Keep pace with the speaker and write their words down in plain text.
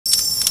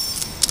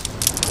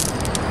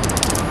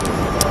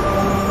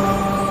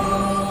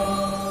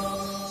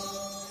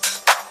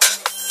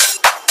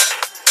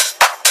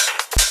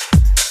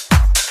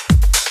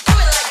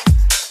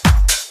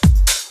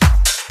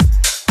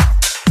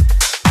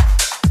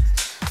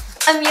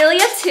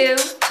Amelia 2,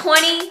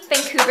 20,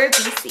 Vancouver,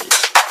 BC.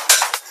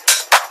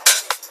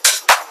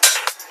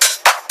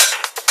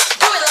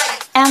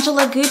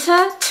 Angela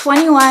Guta,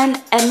 21,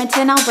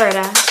 Edmonton,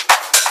 Alberta.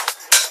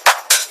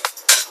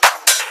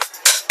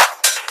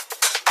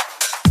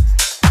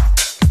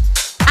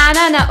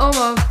 Anna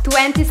Naomo,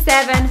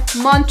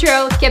 27,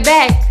 Montreal,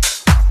 Quebec.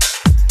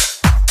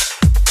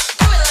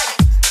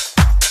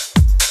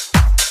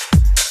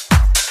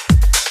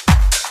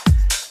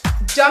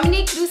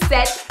 Dominique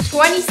Doucette,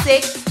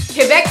 26,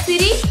 Quebec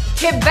City,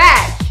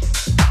 Quebec.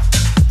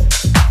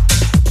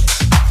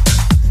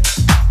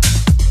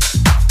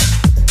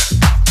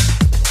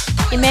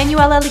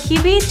 Emanuela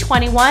Likibi,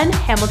 21,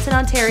 Hamilton,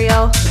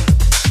 Ontario.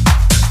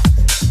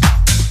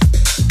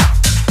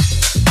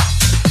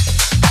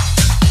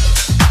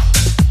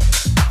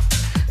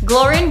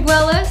 Glorian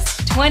Willis,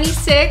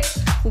 26,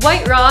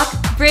 White Rock,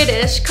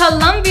 British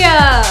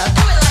Columbia.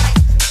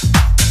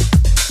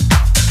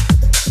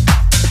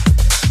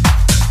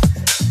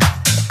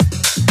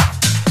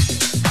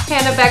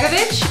 Hannah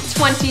Begovich,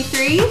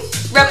 23,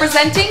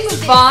 representing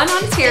Vaughan,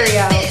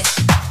 Ontario.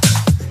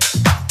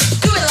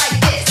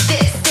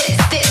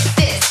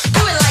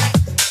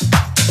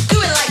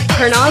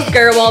 Pernaz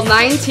Garwal,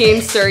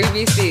 19, Surrey,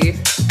 BC.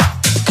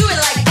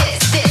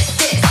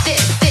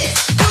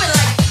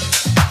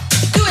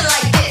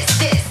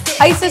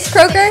 Isis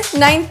Croker,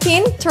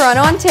 19,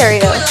 Toronto,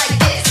 Ontario.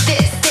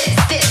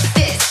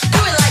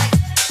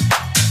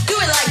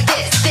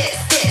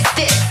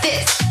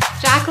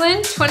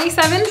 Jacqueline,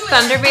 27,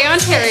 Thunder Bay,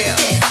 Ontario.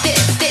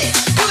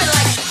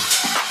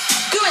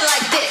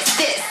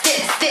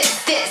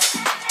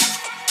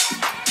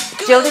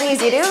 Jill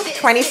Denise,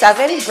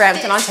 27,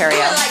 Brampton,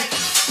 Ontario.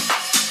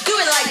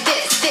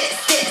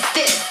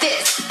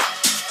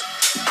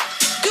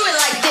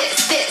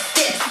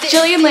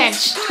 Jillian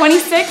Lynch,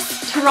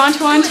 26,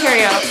 Toronto,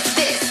 Ontario.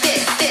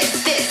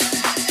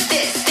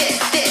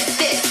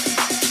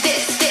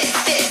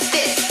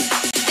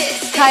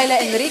 Kyla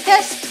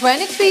Enriquez,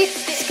 23,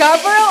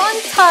 Scarborough,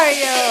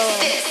 Ontario.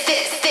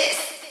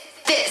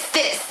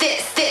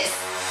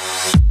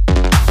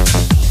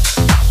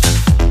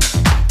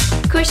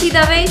 Kushi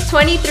Dave,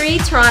 23,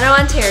 Toronto,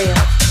 Ontario.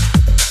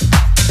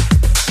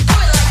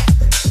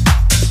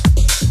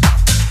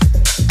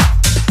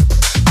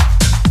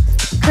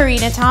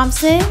 Karina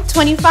Thompson,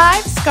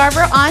 25,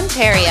 Scarborough,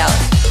 Ontario.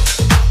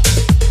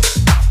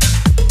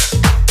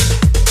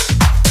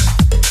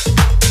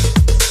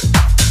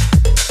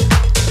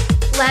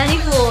 Lanny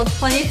Gould,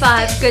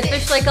 25,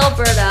 Goodfish Lake,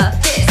 Alberta.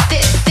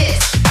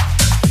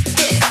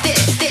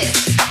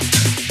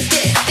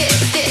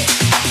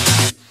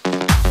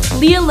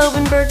 Leah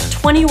Lovenberg,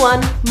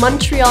 21,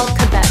 Montreal,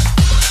 Quebec.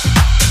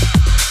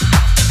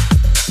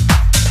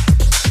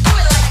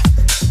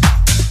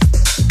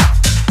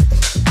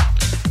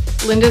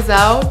 Linda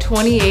Zhao,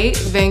 28,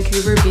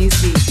 Vancouver,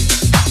 BC.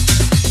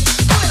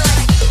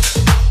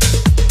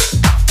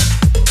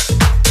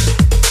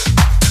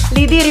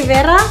 Lydia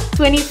Rivera,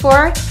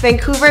 24,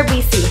 Vancouver,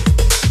 BC.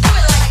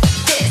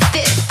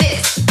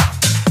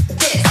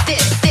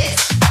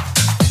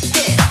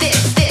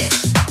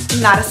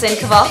 Madison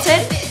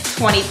Cavalton,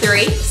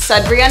 23,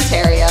 Sudbury,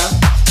 Ontario.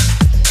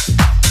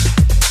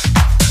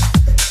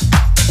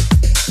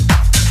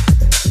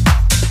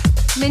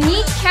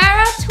 Monique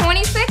Cara,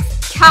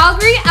 26,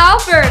 Calgary,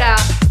 Alberta.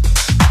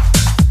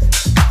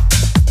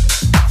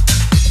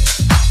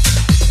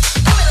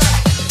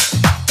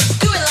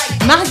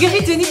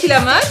 Marguerite Denis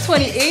Kilama,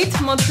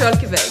 28, Montreal,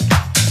 Quebec.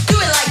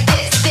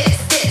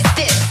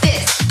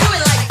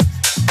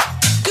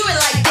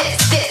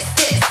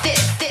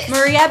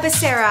 Maria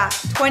Becerra,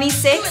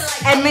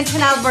 26,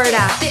 Edmonton,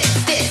 Alberta.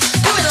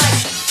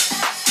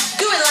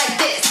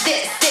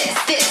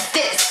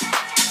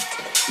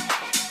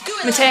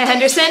 Matea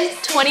Henderson,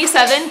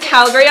 27,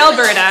 Calgary,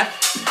 Alberta.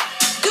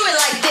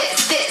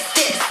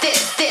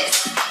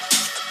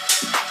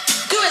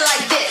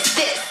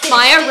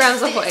 Maya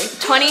Ramsahoy,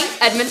 20,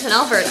 Edmonton,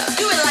 Alberta.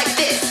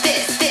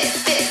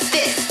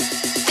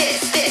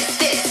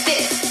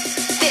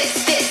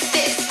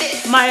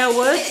 Maya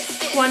Woods,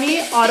 20,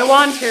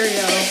 Ottawa,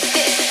 Ontario.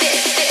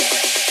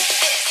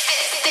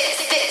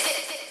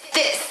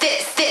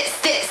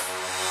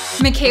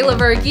 Michaela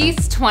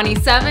Verghese,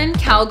 27,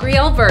 Calgary,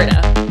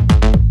 Alberta.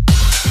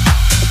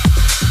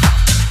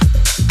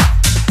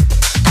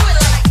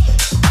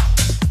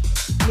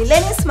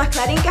 Milenis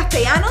McLaren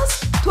Castellanos,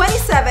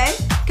 27,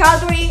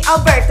 Calgary,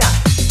 Alberta.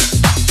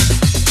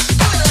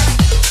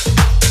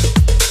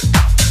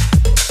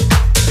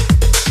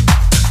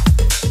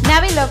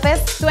 Navi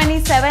Lopez,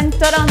 27,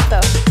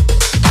 Toronto.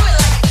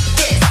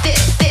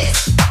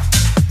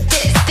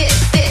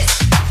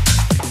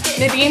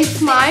 Nadine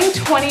Smythe,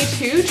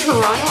 22,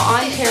 Toronto,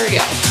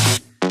 Ontario.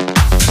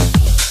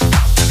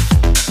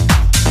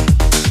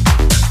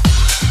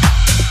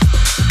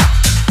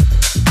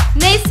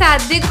 Nessa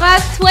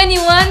Degrois,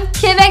 21,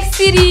 Quebec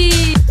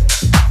City.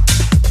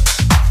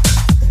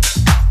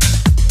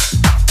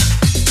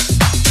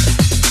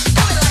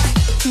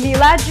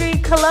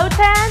 Niladri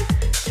Kalotan,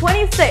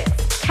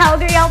 26,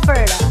 Calgary,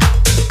 Alberta.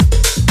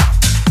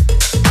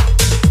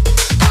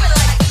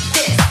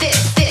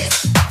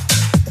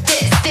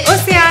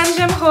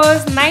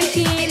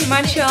 19,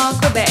 Montreal,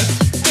 Quebec.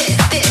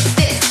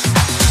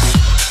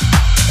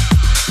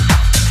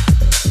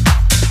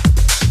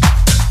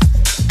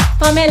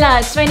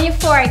 Pamela,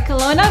 24,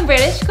 Kelowna,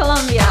 British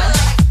Columbia.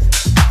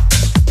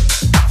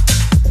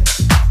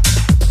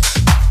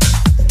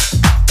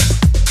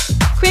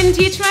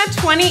 Quintitra,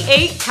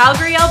 28,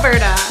 Calgary,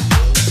 Alberta.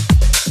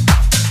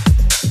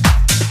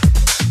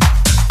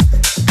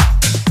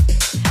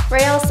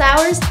 Rael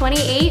Sowers,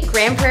 28,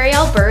 Grand Prairie,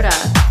 Alberta.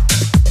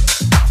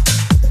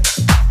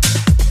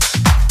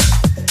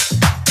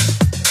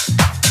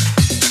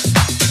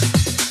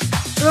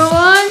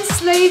 Rowan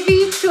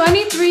Slavey,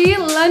 23,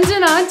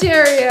 London,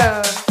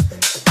 Ontario.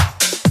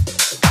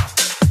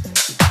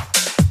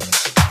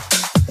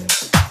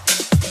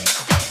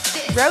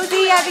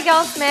 Rosie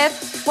Abigail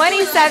Smith,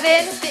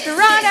 27,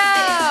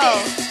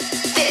 Toronto.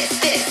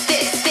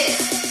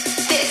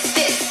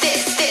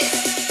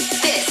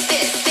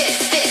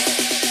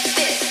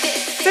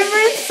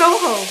 Simran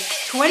Soho,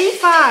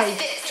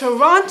 25,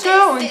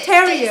 Toronto,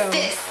 Ontario.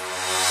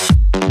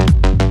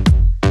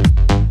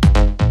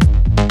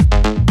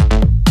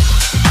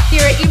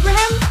 Kira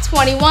Ibrahim,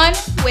 21,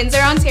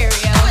 Windsor,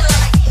 Ontario.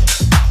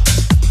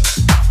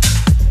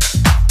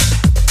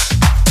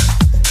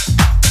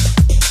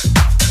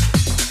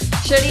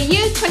 Shirley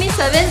Yu,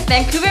 27,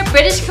 Vancouver,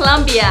 British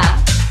Columbia.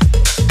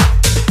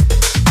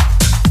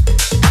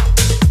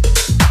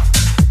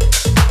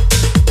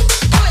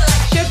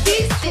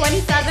 Shippies,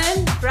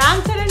 27,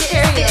 Brampton,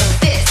 Ontario.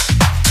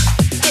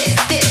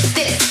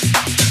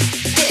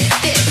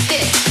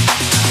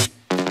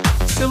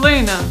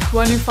 Selena,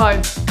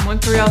 25,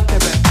 Montreal,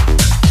 Quebec.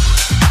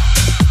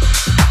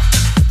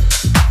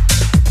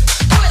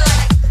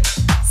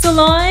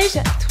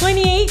 Solange,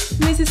 28,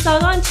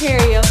 Mississauga,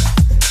 Ontario.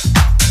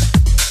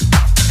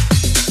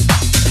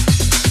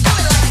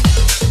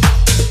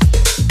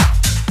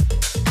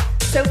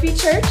 Sophie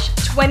Church,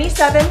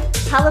 27,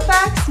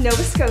 Halifax,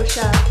 Nova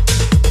Scotia.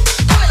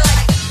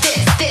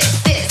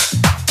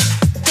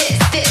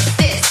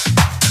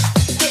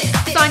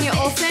 Sonia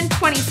Olsen,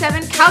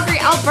 27, Calgary,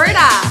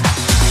 Alberta.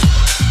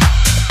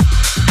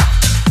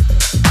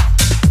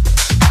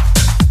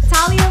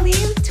 Talia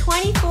Lee,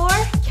 24,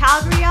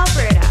 Calgary,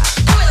 Alberta.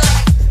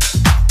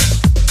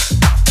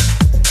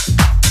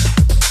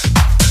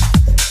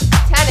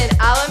 Tannen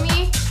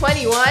Alamy,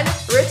 21,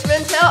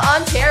 Richmond Hill,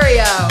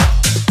 Ontario.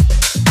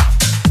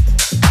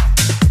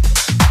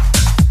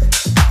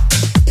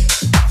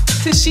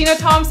 Tashina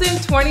Thompson,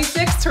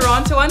 26,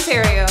 Toronto,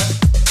 Ontario.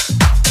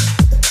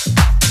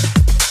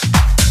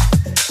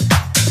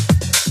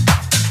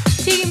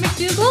 Tegan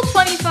McDougall,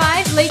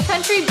 25, Lake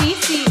Country,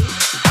 BC.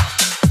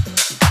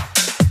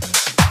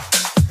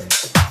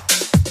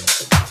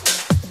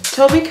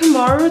 Toby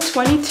Kamaru,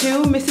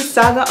 22,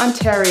 Mississauga,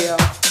 Ontario.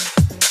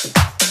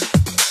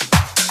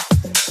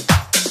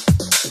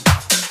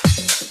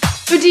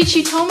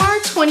 Vidici Tomar,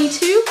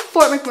 22,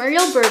 Fort McMurray,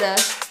 Alberta.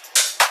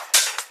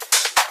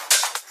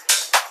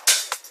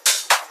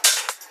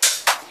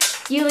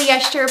 Yulia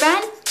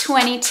Sturban,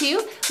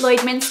 22,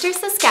 Lloydminster,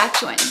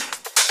 Saskatchewan.